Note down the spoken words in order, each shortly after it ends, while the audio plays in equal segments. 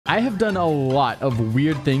I have done a lot of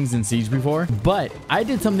weird things in Siege before, but I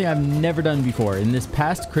did something I've never done before in this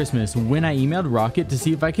past Christmas when I emailed Rocket to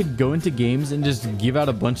see if I could go into games and just give out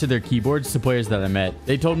a bunch of their keyboards to players that I met.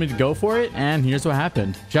 They told me to go for it, and here's what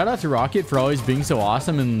happened. Shout out to Rocket for always being so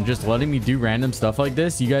awesome and just letting me do random stuff like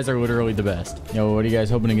this. You guys are literally the best. Yo, what are you guys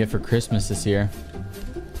hoping to get for Christmas this year?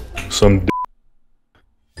 Some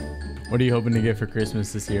What are you hoping to get for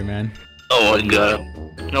Christmas this year, man? Oh my god.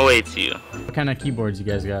 No way, it's you. What kind of keyboards you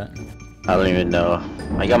guys got? I don't even know.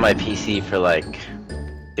 I got my PC for like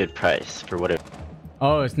good price for whatever.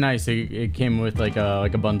 Oh, it's nice. It came with like a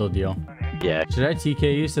bundle deal. Yeah. Should I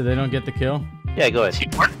TK you so they don't get the kill? Yeah, go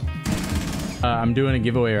ahead. I'm doing a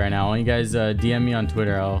giveaway right now. Why don't you guys DM me on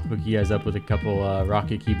Twitter? I'll hook you guys up with a couple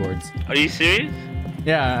Rocket keyboards. Are you serious?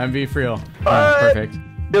 Yeah, I'm being for real. What? Perfect.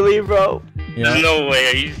 Really, bro? Yeah. There's no way.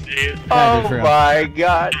 Are you serious? Yeah, Oh dude, for real. my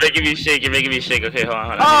god. You're making me shake. You're making me shake. Okay, hold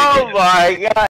on. Oh my god.